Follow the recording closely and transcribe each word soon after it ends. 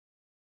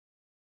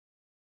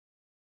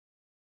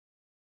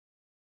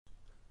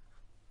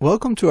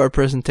Welcome to our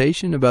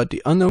presentation about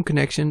the unknown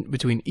connection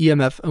between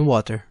EMF and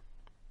water.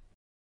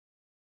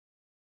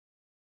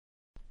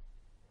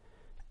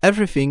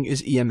 Everything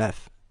is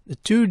EMF. The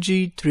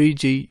 2G,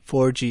 3G,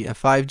 4G and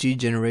 5G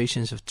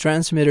generations of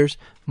transmitters,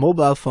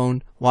 mobile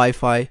phone,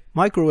 Wi-Fi,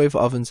 microwave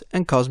ovens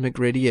and cosmic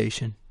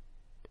radiation.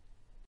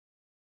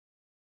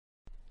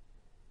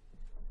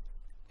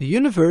 The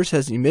universe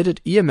has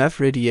emitted EMF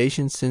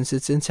radiation since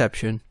its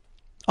inception.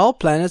 All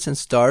planets and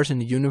stars in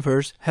the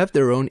universe have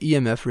their own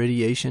EMF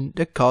radiation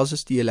that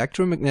causes the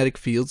electromagnetic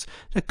fields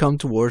that come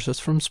towards us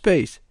from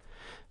space.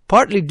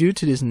 Partly due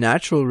to this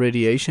natural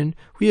radiation,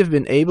 we have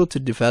been able to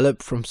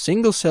develop from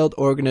single-celled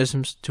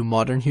organisms to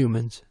modern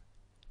humans.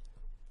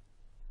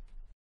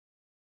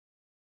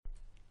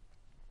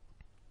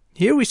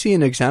 Here we see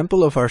an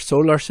example of our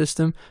solar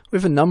system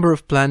with a number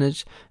of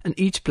planets, and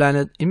each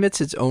planet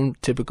emits its own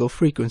typical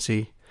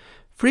frequency.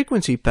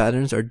 Frequency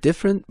patterns are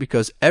different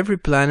because every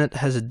planet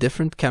has a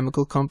different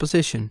chemical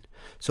composition,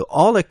 so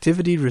all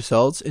activity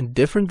results in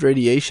different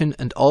radiation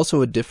and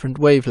also a different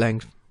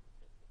wavelength.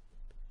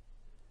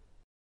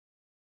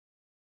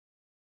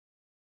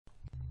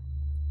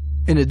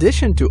 In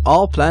addition to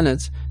all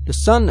planets, the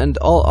Sun and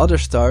all other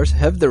stars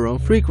have their own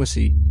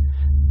frequency.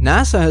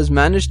 NASA has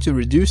managed to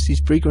reduce these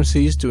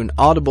frequencies to an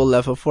audible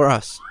level for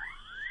us.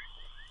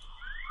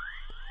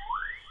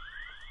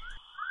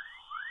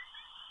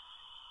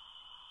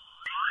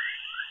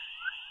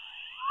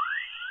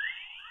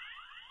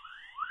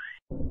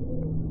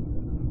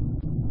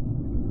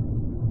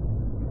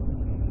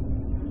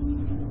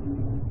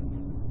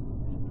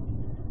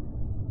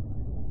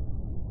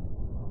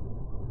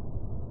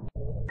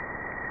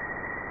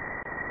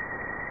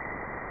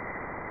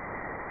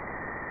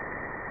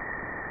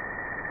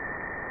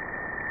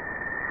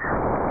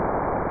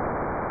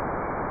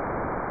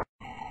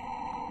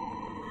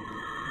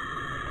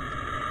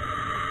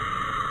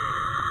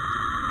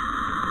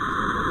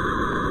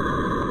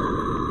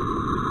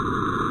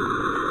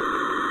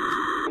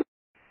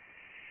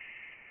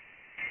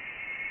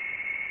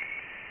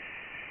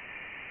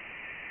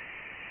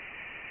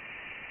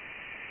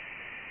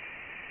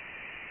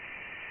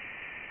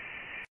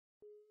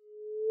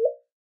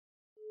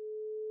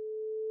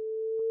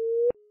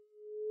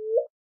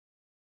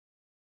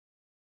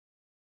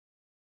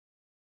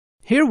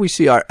 Here we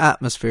see our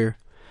atmosphere.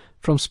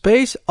 From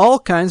space, all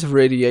kinds of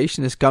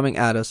radiation is coming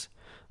at us.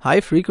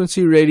 High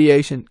frequency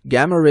radiation,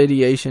 gamma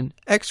radiation,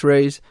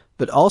 X-rays,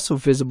 but also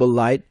visible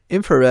light,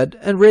 infrared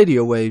and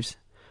radio waves.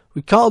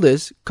 We call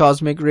this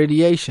cosmic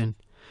radiation.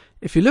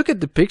 If you look at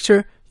the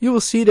picture, you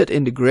will see that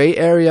in the gray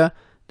area,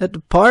 that the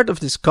part of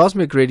this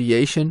cosmic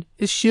radiation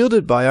is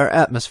shielded by our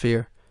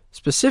atmosphere,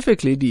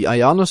 specifically the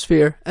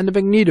ionosphere and the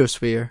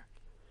magnetosphere.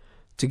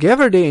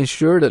 Together they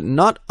ensure that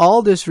not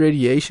all this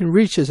radiation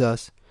reaches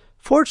us.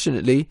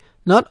 Fortunately,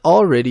 not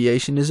all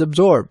radiation is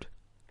absorbed,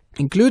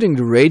 including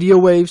the radio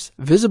waves,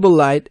 visible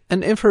light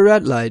and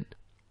infrared light.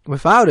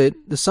 Without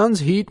it, the sun's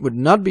heat would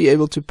not be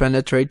able to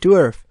penetrate to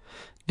Earth.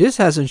 This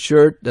has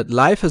ensured that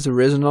life has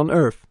arisen on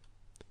Earth.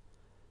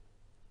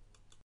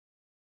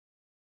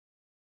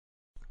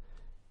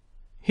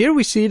 Here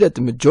we see that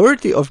the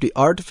majority of the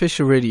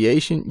artificial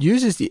radiation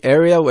uses the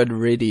area where the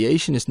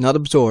radiation is not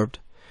absorbed.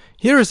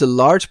 Here is a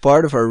large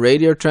part of our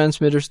radio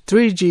transmitters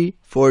 3G,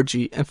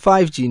 4G and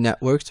 5G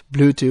networks,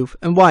 Bluetooth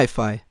and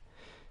Wi-Fi.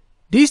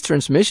 These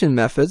transmission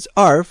methods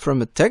are,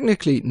 from a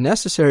technically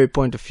necessary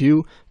point of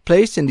view,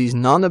 placed in these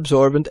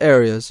non-absorbent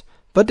areas,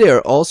 but they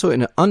are also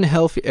in an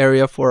unhealthy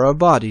area for our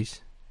bodies.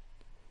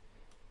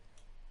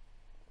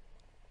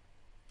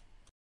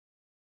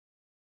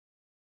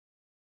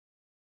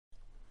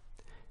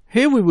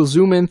 Here we will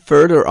zoom in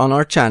further on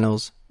our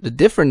channels. The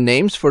different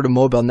names for the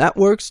mobile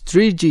networks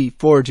 3G,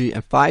 4G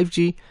and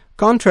 5G,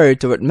 contrary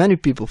to what many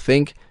people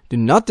think, do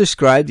not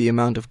describe the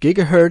amount of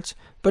gigahertz,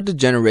 but the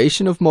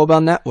generation of mobile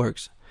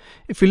networks.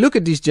 If we look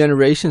at these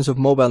generations of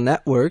mobile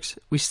networks,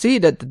 we see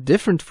that the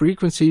different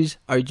frequencies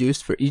are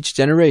used for each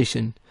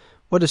generation.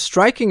 What is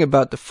striking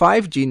about the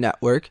 5G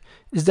network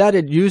is that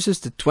it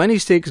uses the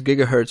 26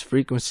 GHz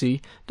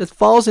frequency that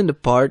falls in the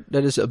part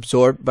that is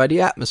absorbed by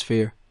the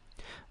atmosphere.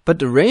 But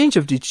the range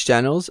of these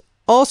channels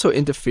also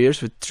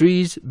interferes with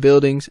trees,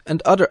 buildings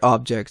and other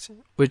objects,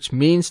 which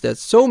means that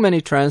so many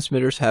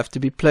transmitters have to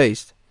be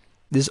placed.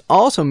 This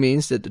also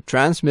means that the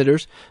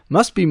transmitters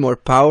must be more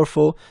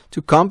powerful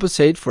to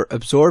compensate for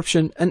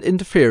absorption and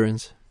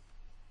interference.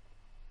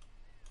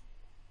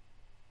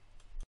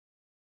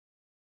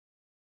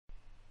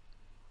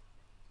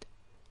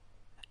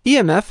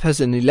 EMF has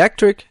an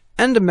electric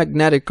and a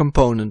magnetic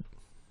component.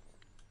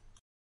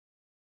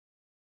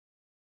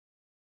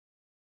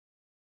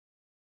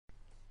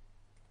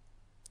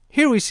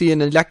 Here we see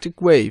an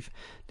electric wave.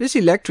 This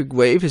electric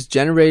wave is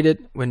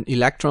generated when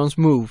electrons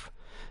move.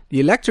 The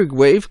electric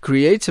wave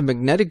creates a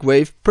magnetic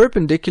wave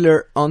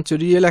perpendicular onto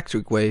the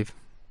electric wave.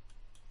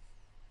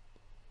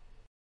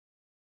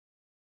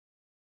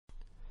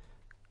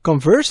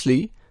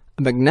 Conversely,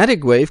 a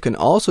magnetic wave can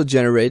also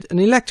generate an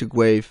electric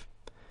wave.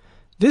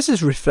 This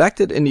is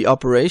reflected in the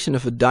operation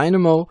of a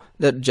dynamo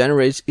that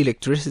generates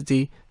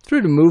electricity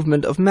through the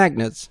movement of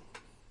magnets.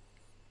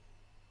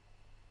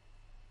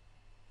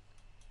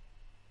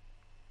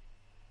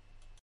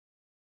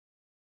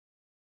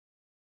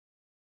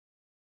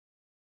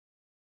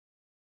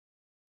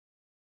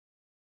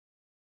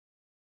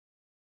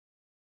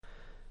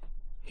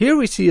 Here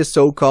we see a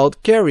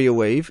so-called carrier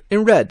wave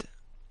in red.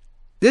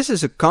 This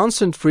is a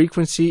constant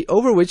frequency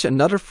over which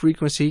another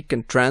frequency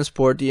can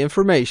transport the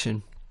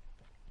information.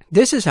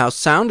 This is how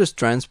sound is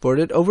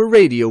transported over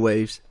radio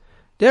waves.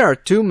 There are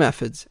two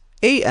methods: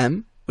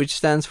 AM, which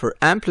stands for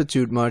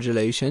amplitude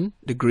modulation,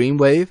 the green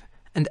wave,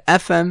 and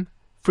FM,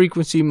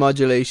 frequency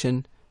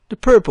modulation, the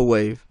purple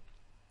wave.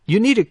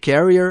 You need a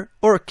carrier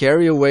or a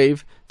carrier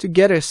wave to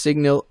get a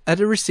signal at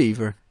a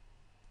receiver.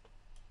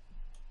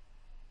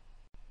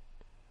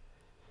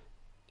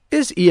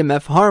 Is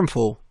EMF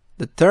harmful?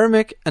 The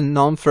thermic and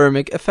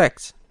non-thermic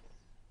effects.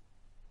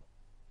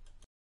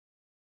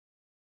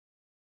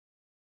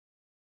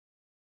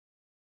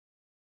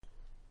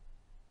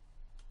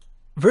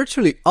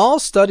 Virtually all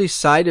studies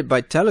cited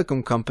by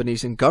telecom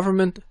companies and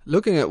government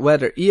looking at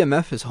whether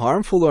EMF is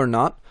harmful or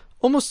not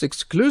almost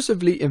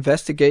exclusively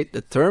investigate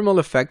the thermal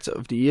effects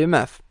of the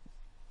EMF.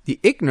 The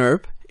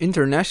ICNIRP,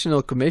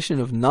 International Commission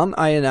of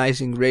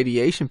Non-Ionizing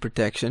Radiation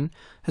Protection,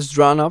 has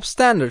drawn up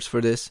standards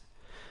for this.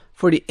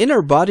 For the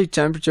inner body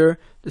temperature,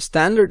 the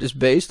standard is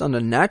based on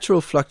the natural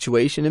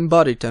fluctuation in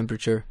body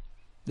temperature.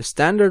 The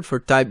standard for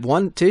type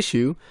 1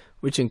 tissue,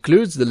 which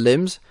includes the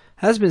limbs,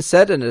 has been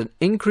set at an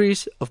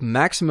increase of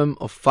maximum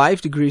of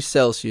 5 degrees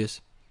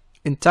Celsius.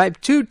 In type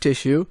 2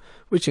 tissue,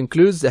 which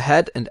includes the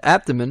head and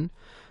abdomen,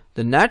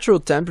 the natural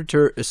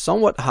temperature is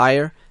somewhat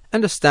higher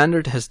and the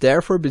standard has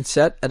therefore been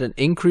set at an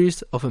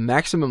increase of a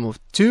maximum of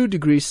 2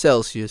 degrees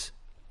Celsius.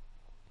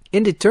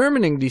 In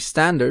determining these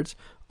standards,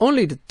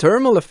 only the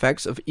thermal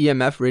effects of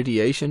EMF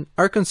radiation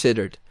are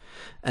considered,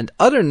 and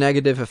other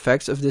negative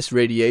effects of this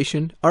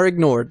radiation are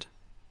ignored.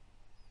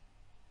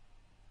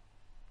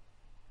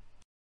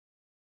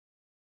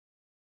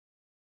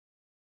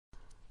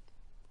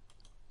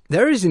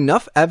 There is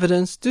enough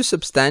evidence to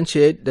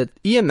substantiate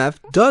that EMF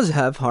does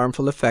have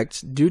harmful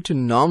effects due to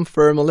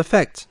non-thermal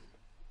effects.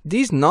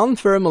 These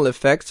non-thermal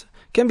effects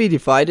can be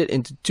divided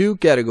into two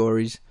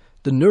categories: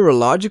 the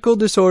neurological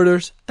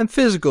disorders and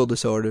physical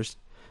disorders.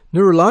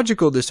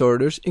 Neurological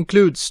disorders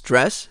include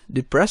stress,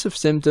 depressive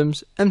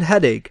symptoms, and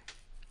headache.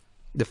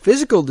 The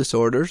physical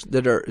disorders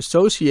that are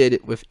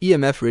associated with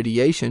EMF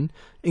radiation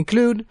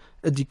include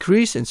a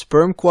decrease in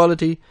sperm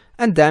quality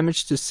and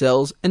damage to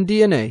cells and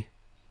DNA.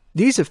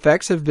 These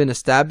effects have been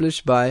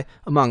established by,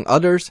 among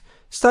others,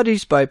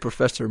 studies by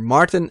Professor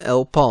Martin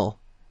L. Paul.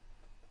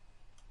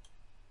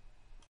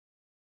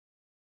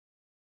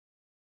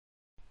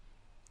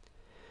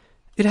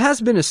 It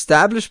has been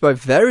established by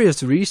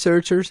various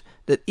researchers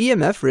that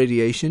EMF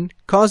radiation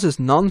causes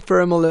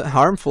non-thermal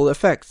harmful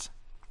effects.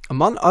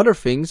 Among other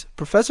things,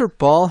 Professor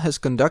Paul has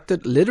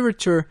conducted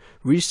literature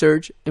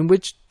research in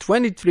which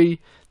 23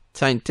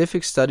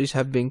 scientific studies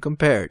have been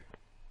compared.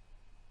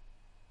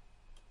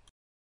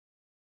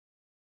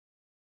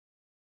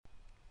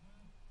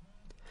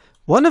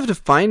 One of the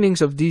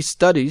findings of these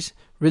studies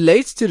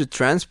relates to the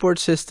transport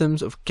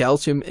systems of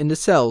calcium in the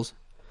cells.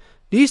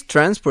 These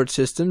transport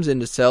systems in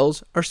the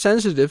cells are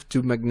sensitive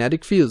to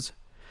magnetic fields.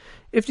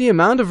 If the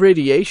amount of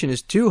radiation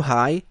is too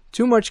high,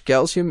 too much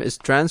calcium is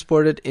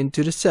transported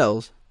into the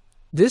cells.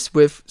 This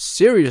with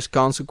serious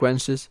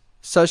consequences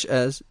such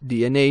as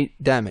DNA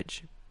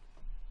damage.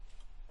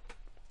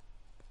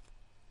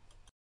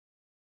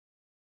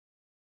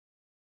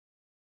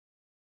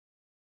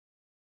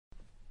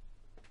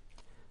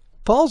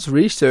 Paul's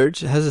research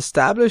has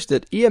established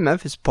that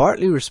EMF is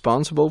partly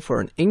responsible for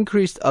an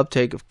increased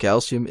uptake of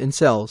calcium in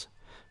cells,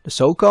 the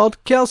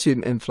so-called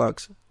calcium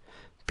influx.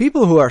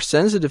 People who are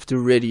sensitive to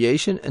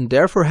radiation and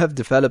therefore have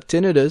developed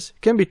tinnitus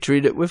can be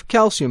treated with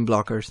calcium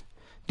blockers.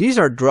 These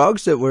are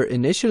drugs that were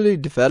initially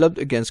developed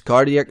against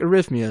cardiac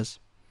arrhythmias.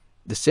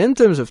 The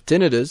symptoms of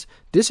tinnitus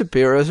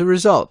disappear as a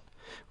result,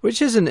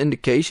 which is an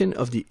indication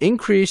of the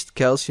increased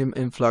calcium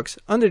influx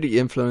under the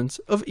influence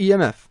of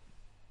EMF.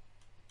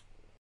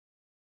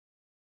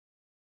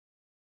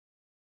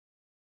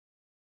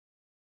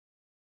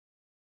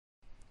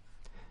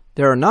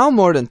 There are now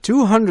more than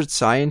 200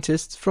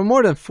 scientists from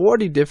more than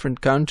 40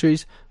 different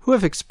countries who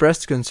have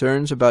expressed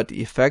concerns about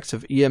the effects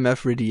of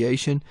EMF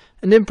radiation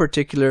and in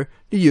particular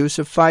the use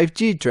of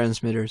 5G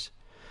transmitters.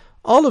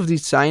 All of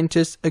these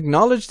scientists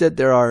acknowledge that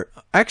there are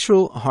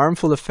actual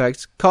harmful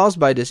effects caused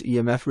by this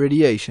EMF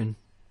radiation.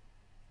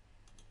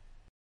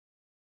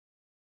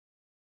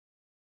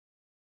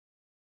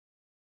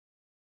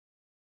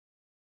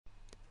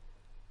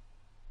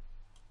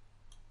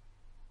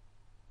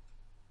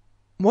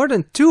 More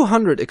than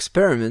 200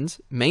 experiments,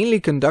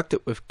 mainly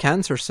conducted with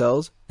cancer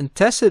cells and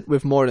tested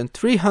with more than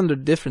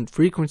 300 different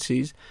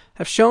frequencies,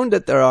 have shown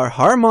that there are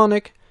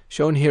harmonic,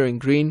 shown here in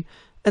green,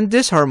 and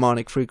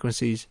disharmonic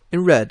frequencies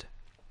in red.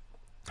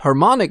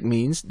 Harmonic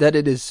means that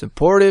it is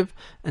supportive,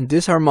 and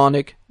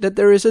disharmonic that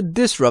there is a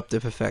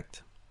disruptive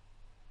effect.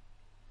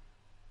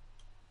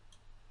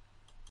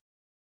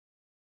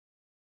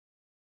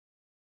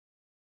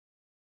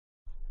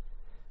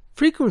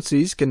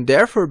 Frequencies can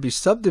therefore be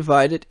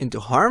subdivided into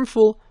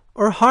harmful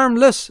or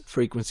harmless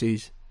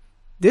frequencies.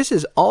 This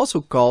is also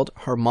called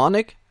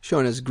harmonic,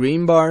 shown as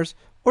green bars,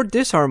 or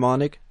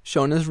disharmonic,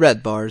 shown as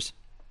red bars.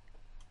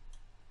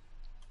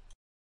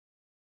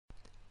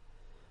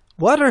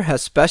 Water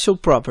has special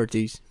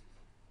properties.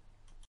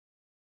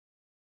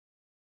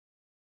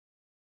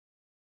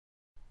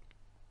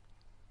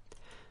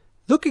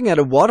 Looking at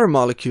a water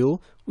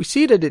molecule, we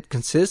see that it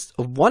consists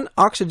of one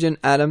oxygen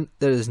atom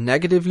that is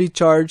negatively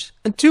charged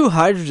and two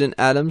hydrogen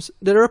atoms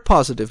that are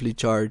positively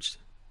charged.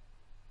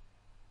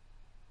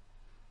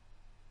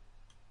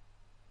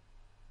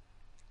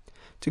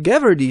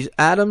 Together, these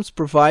atoms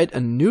provide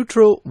a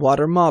neutral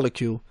water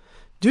molecule.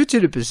 Due to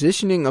the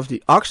positioning of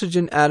the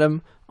oxygen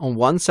atom on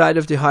one side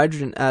of the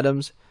hydrogen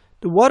atoms,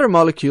 the water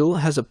molecule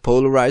has a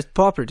polarized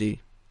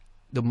property.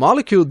 The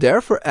molecule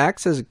therefore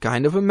acts as a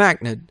kind of a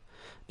magnet.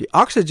 The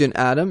oxygen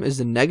atom is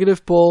the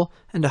negative pole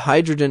and the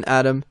hydrogen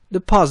atom the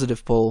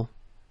positive pole.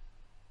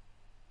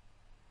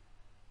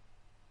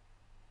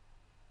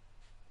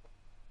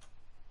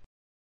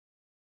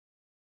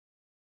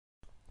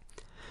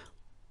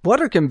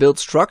 Water can build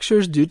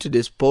structures due to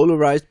this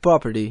polarized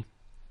property.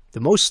 The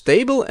most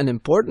stable and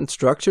important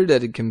structure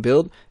that it can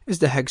build is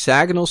the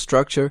hexagonal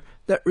structure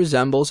that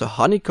resembles a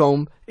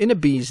honeycomb in a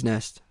bee's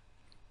nest.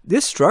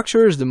 This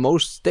structure is the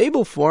most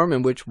stable form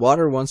in which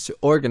water wants to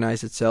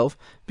organize itself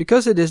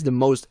because it is the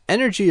most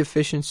energy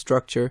efficient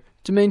structure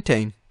to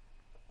maintain.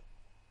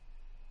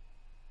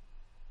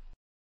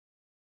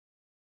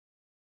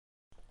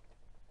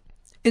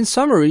 In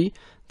summary,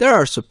 there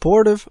are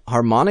supportive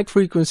harmonic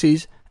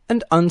frequencies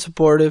and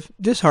unsupportive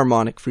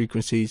disharmonic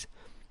frequencies.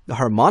 The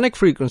harmonic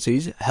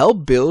frequencies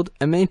help build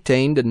and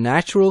maintain the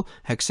natural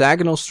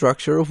hexagonal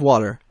structure of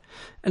water,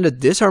 and the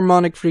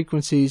disharmonic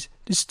frequencies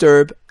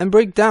disturb and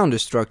break down the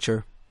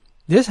structure.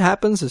 This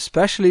happens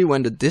especially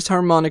when the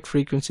disharmonic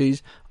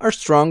frequencies are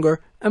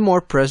stronger and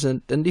more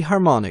present than the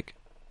harmonic.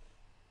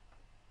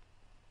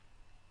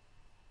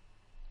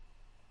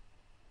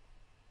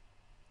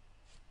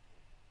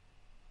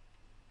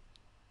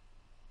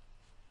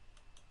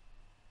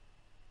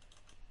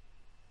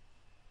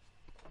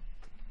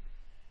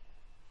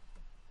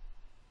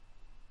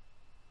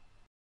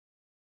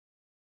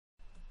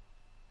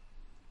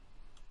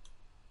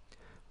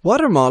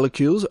 Water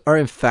molecules are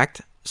in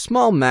fact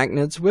small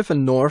magnets with a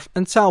north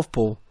and south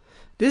pole.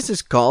 This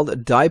is called a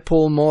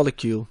dipole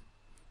molecule.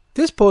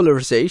 This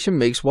polarization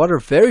makes water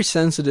very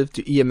sensitive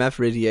to EMF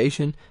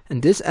radiation,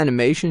 and this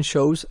animation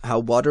shows how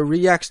water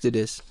reacts to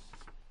this.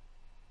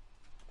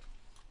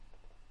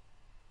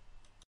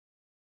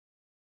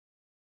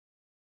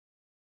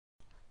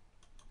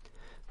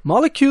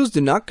 Molecules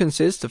do not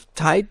consist of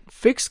tight,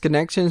 fixed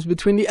connections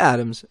between the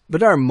atoms,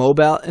 but are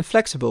mobile and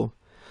flexible.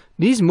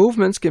 These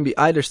movements can be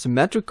either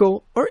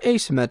symmetrical or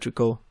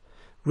asymmetrical.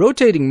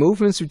 Rotating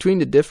movements between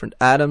the different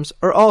atoms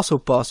are also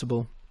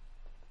possible.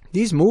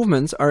 These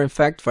movements are in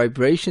fact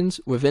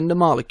vibrations within the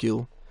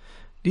molecule.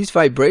 These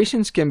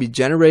vibrations can be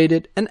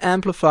generated and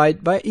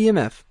amplified by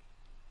EMF.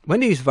 When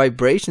these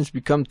vibrations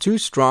become too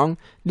strong,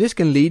 this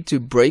can lead to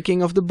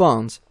breaking of the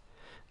bonds.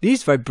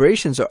 These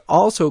vibrations are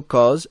also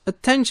cause a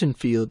tension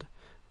field,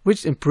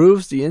 which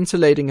improves the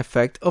insulating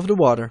effect of the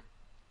water.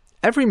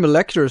 Every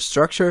molecular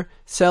structure,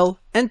 cell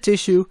and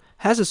tissue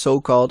has a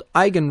so-called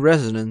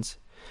eigenresonance.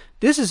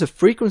 This is a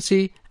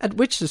frequency at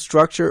which the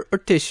structure or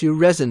tissue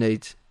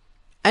resonates.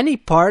 Any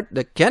part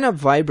that cannot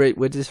vibrate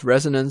with this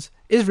resonance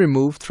is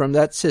removed from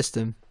that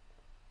system.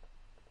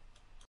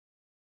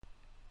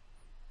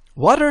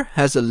 Water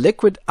has a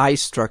liquid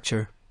ice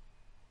structure.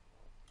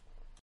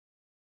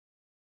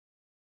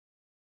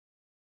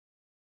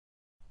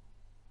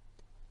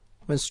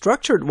 When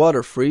structured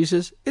water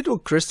freezes, it will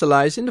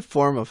crystallize in the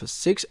form of a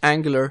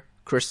six-angular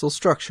crystal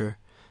structure.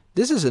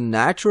 This is a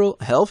natural,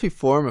 healthy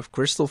form of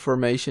crystal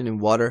formation in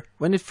water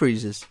when it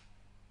freezes.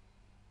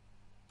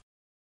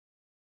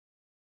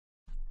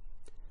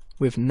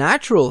 With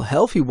natural,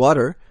 healthy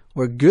water,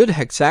 where good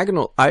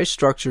hexagonal ice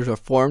structures are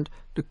formed,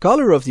 the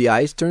color of the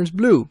ice turns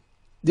blue.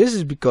 This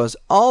is because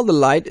all the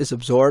light is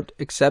absorbed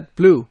except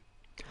blue.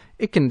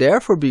 It can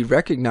therefore be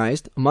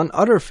recognized, among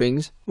other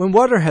things, when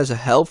water has a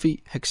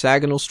healthy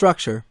hexagonal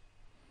structure.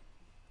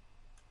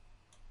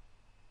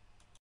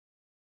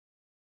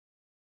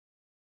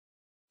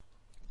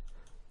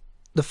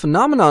 The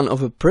phenomenon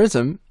of a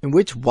prism, in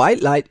which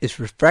white light is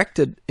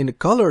refracted in the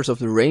colors of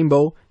the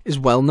rainbow, is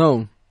well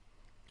known.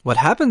 What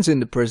happens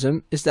in the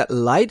prism is that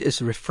light is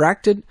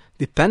refracted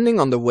depending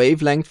on the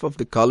wavelength of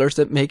the colors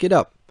that make it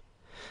up.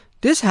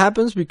 This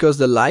happens because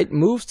the light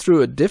moves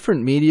through a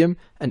different medium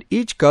and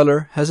each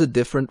color has a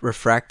different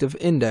refractive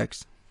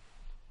index.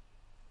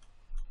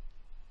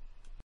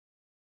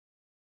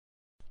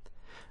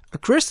 A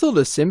crystal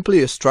is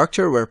simply a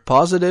structure where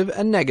positive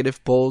and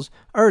negative poles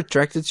are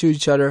attracted to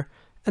each other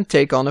and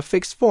take on a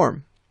fixed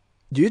form.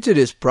 Due to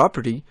this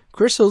property,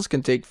 crystals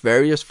can take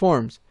various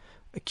forms.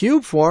 A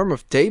cube form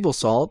of table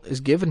salt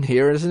is given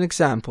here as an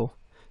example.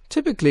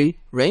 Typically,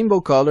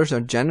 rainbow colors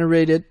are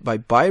generated by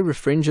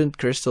birefringent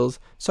crystals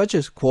such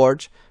as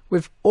quartz,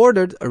 with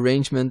ordered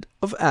arrangement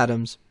of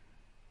atoms.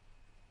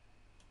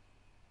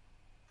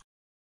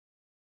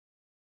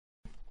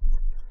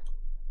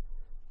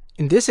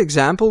 In this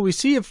example, we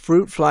see a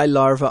fruit fly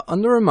larva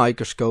under a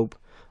microscope.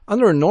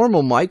 Under a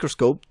normal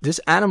microscope, this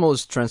animal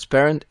is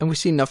transparent and we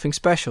see nothing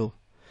special.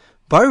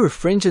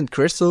 Birefringent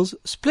crystals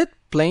split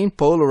plain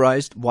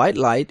polarized white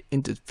light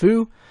into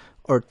two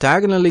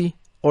orthogonally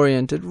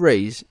oriented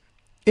rays.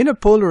 In a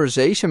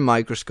polarization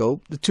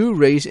microscope, the two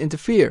rays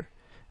interfere,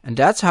 and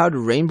that's how the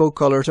rainbow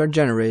colors are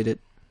generated.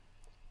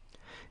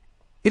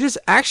 It is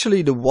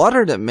actually the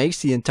water that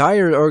makes the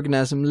entire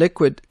organism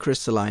liquid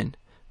crystalline.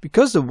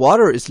 Because the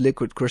water is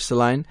liquid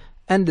crystalline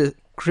and the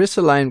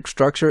crystalline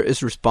structure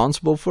is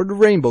responsible for the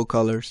rainbow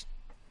colors.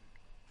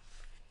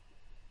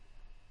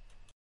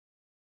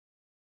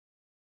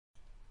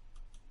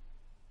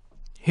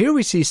 Here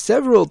we see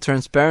several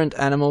transparent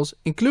animals,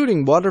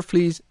 including water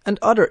fleas and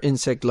other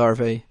insect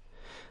larvae.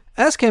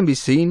 As can be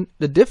seen,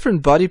 the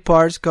different body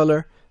parts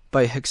color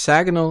by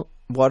hexagonal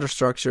water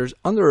structures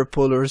under a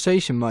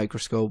polarization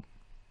microscope.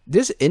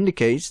 This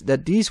indicates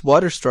that these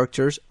water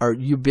structures are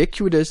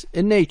ubiquitous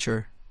in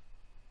nature.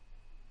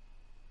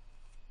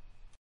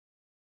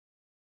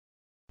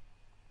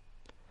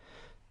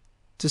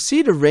 To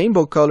see the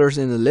rainbow colors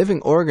in a living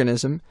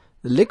organism,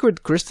 the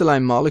liquid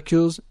crystalline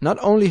molecules not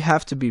only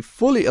have to be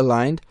fully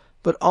aligned,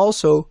 but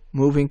also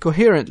moving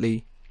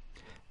coherently,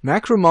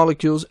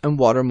 macromolecules and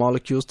water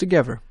molecules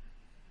together.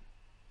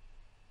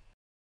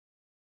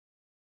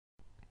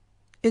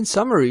 In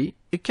summary,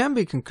 it can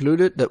be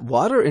concluded that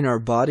water in our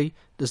body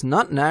does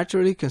not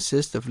naturally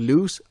consist of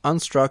loose,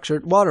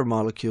 unstructured water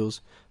molecules,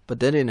 but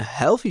that in a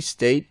healthy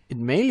state it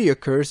mainly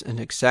occurs in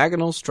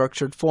hexagonal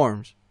structured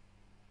forms.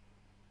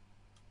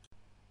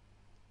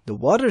 The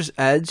water's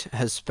edge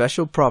has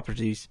special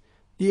properties,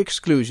 the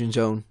exclusion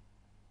zone.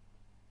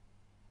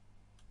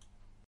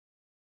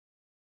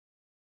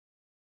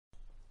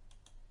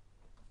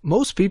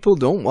 Most people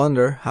don't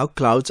wonder how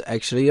clouds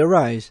actually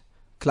arise.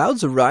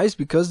 Clouds arise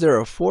because there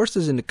are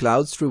forces in the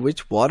clouds through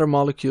which water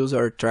molecules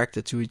are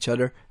attracted to each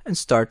other and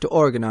start to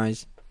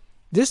organize.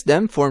 This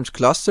then forms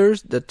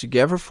clusters that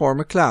together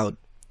form a cloud.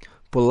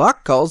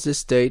 Pollack calls this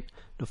state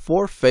the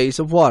fourth phase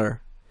of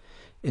water.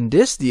 In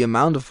this, the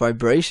amount of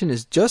vibration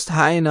is just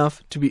high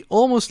enough to be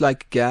almost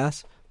like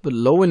gas, but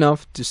low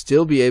enough to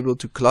still be able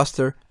to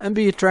cluster and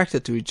be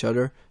attracted to each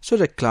other so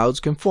that clouds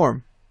can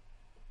form.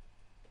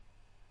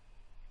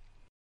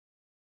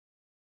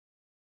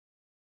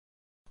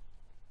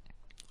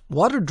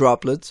 Water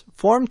droplets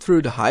form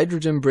through the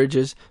hydrogen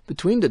bridges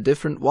between the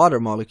different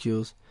water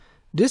molecules.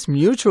 This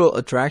mutual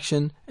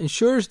attraction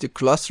ensures the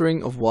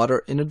clustering of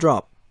water in a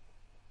drop.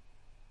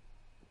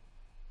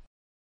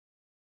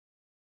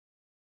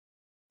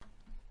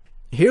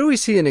 Here we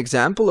see an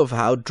example of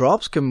how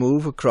drops can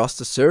move across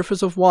the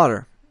surface of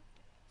water.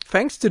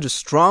 Thanks to the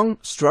strong,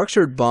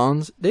 structured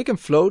bonds, they can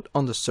float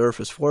on the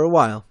surface for a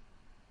while.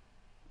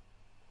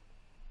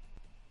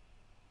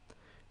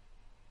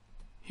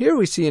 Here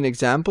we see an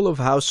example of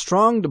how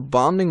strong the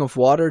bonding of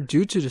water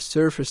due to the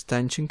surface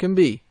tension can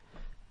be.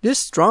 This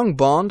strong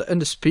bond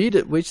and the speed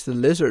at which the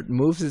lizard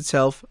moves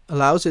itself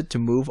allows it to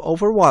move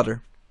over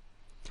water.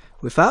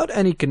 Without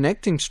any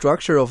connecting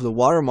structure of the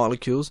water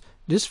molecules,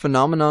 this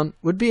phenomenon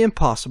would be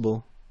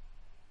impossible.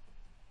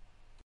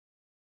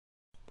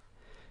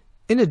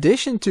 In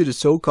addition to the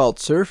so-called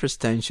surface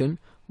tension,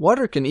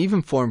 water can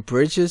even form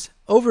bridges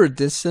over a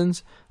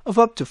distance of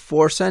up to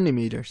 4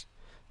 centimeters.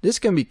 This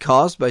can be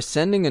caused by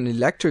sending an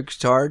electric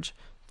charge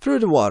through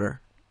the water,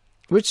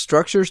 which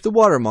structures the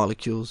water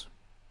molecules.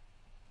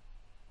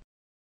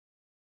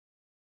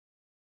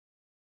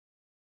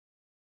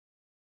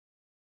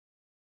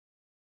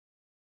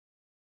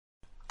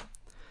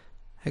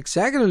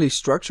 Hexagonally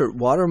structured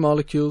water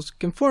molecules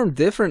can form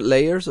different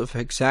layers of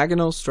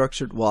hexagonal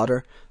structured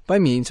water by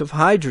means of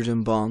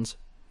hydrogen bonds.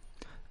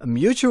 A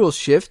mutual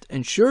shift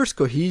ensures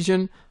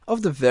cohesion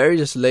of the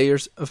various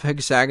layers of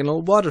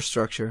hexagonal water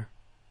structure.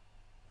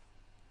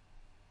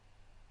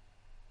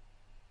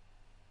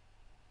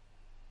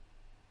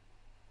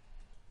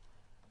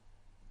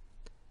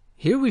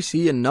 Here we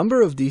see a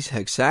number of these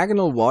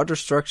hexagonal water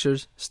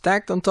structures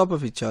stacked on top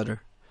of each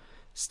other.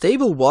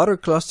 Stable water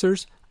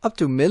clusters up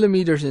to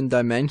millimeters in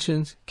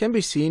dimensions can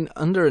be seen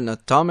under an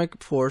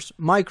atomic force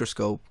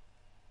microscope.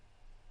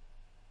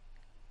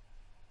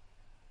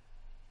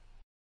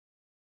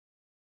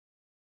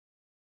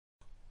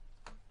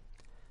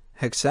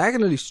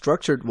 Hexagonally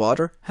structured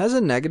water has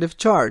a negative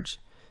charge.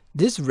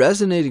 This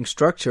resonating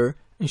structure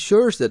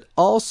ensures that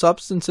all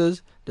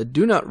substances that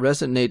do not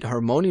resonate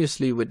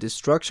harmoniously with this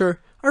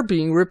structure are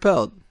being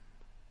repelled.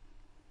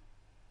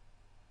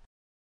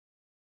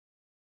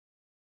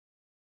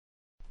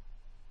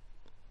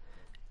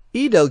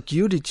 E. Del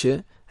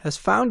Giudice has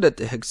found that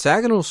the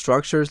hexagonal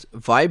structures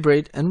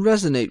vibrate and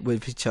resonate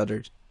with each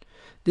other.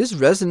 This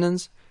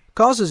resonance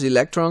causes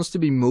electrons to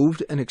be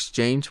moved and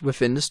exchanged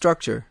within the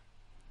structure.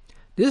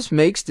 This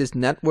makes this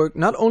network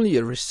not only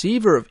a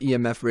receiver of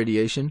EMF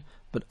radiation,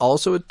 but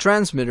also a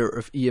transmitter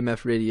of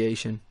EMF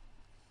radiation.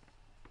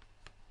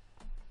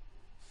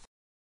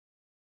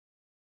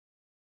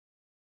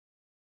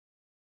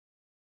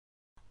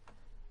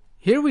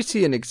 Here we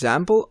see an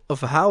example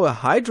of how a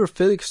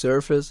hydrophilic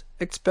surface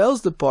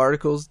expels the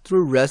particles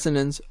through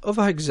resonance of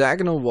a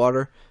hexagonal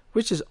water,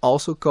 which is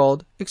also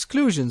called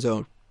exclusion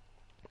zone.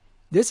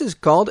 This is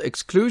called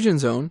exclusion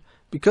zone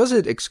because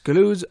it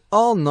excludes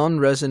all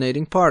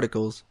non-resonating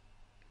particles.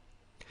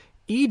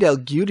 E. Del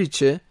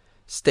Giudice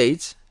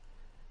states,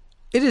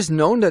 "It is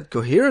known that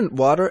coherent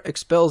water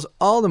expels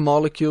all the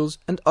molecules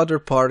and other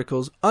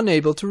particles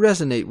unable to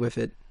resonate with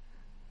it."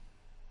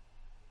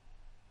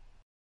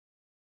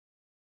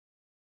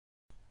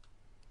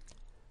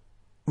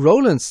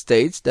 Rowland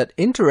states that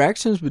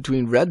interactions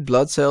between red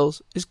blood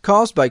cells is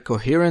caused by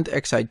coherent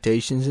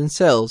excitations in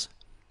cells.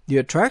 The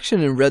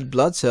attraction in red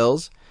blood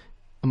cells,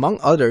 among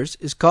others,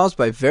 is caused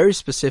by very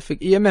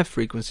specific EMF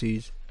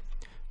frequencies.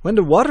 When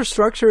the water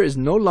structure is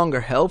no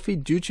longer healthy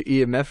due to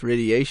EMF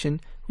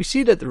radiation, we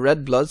see that the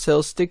red blood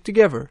cells stick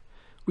together.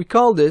 We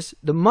call this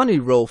the money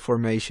roll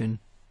formation.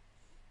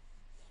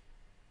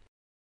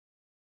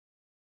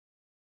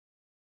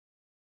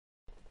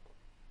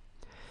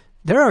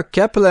 There are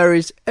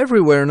capillaries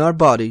everywhere in our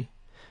body.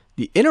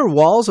 The inner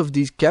walls of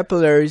these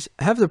capillaries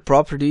have the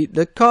property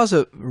that cause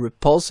a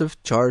repulsive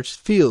charged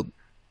field.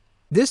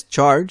 This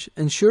charge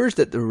ensures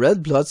that the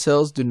red blood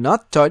cells do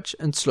not touch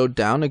and slow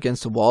down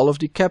against the wall of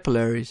the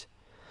capillaries.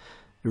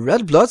 The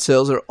red blood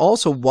cells are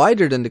also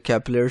wider than the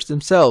capillaries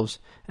themselves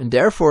and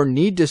therefore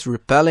need this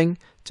repelling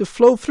to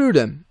flow through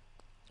them.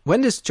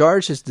 When this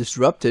charge is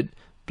disrupted,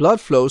 blood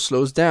flow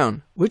slows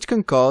down, which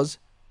can cause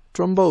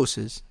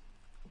thrombosis.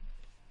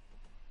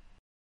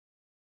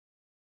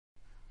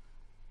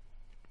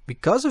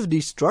 Because of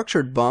these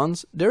structured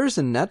bonds, there is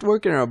a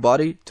network in our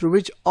body through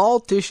which all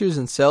tissues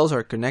and cells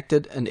are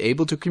connected and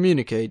able to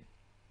communicate.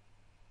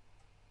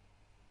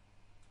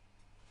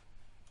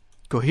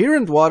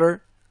 Coherent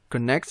water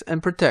connects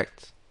and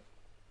protects.